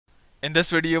In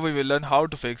this video, we will learn how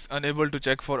to fix unable to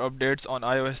check for updates on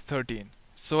iOS 13.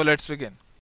 So let's begin.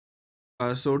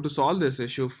 So to solve this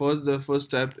issue, the first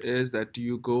step is that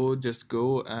you just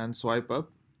go and swipe up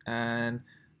and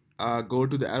go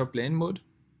to the aeroplane mode.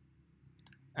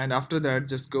 And after that,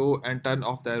 just go and turn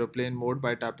off the aeroplane mode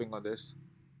by tapping on this.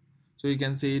 So you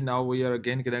can see now we are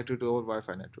again connected to our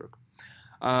Wi-Fi network.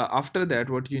 After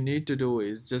that, what you need to do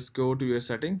is just go to your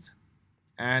settings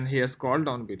and here scroll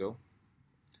down below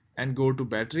and go to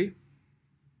battery.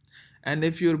 And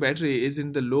if your battery is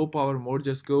in the low power mode,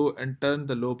 just go and turn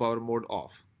the low power mode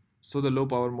off. So the low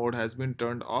power mode has been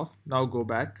turned off. Now go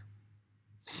back.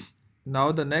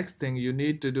 Now the next thing you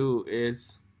need to do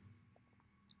is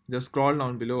just scroll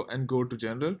down below and go to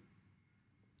general,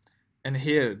 and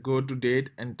here go to date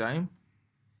and time,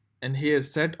 and here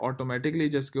set automatically,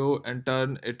 just go and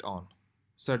turn it on.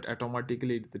 Set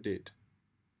automatically the date.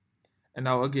 And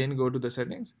now again go to the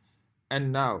settings,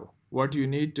 and now what you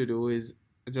need to do is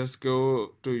just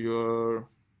go to your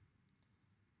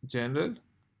general,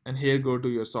 and here go to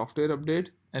your software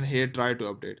update, and here try to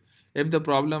update. If the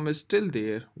problem is still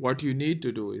there, what you need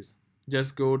to do is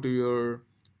just go to your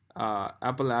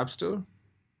Apple App Store,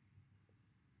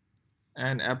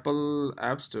 and Apple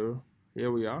App Store,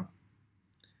 here we are,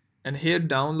 and here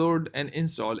download and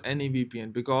install any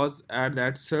VPN, because at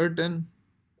that certain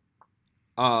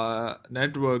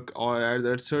network or at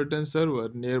that certain server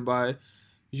nearby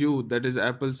you, that is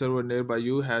Apple server nearby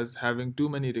you, has having too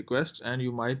many requests, and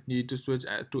you might need to switch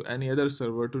to any other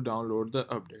server to download the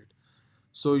update.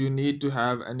 So you need to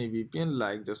have any VPN,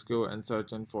 like just go and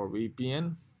search in for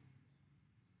VPN.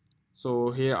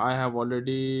 So here I have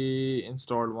already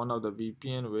installed one of the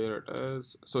VPN, where it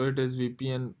is, so it is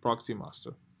VPN Proxy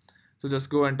Master. So just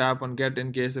go and tap on get.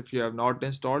 In case if you have not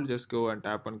installed, just go and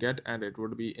tap on get and it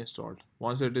would be installed.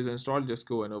 Once it is installed, just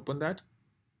go and open that,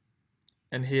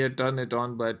 and here turn it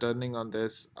on by turning on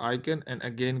this icon, and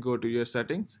again go to your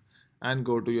settings and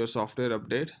go to your software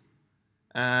update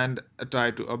and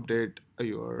try to update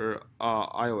your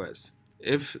iOS.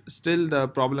 If still the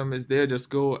problem is there, just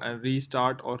go and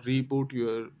restart or reboot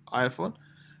your iPhone.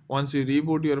 Once you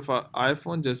reboot your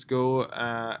iPhone, just go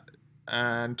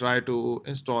and try to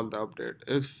install the update.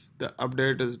 If the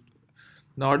update is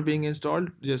not being installed,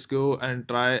 just go and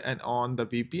try and on the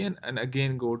VPN, and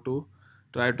again go to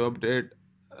try to update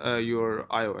your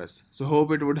iOS. So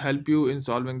hope it would help you in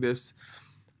solving this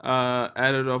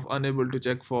error of unable to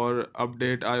check for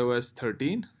update iOS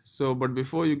 13. So but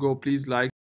before you go, please like,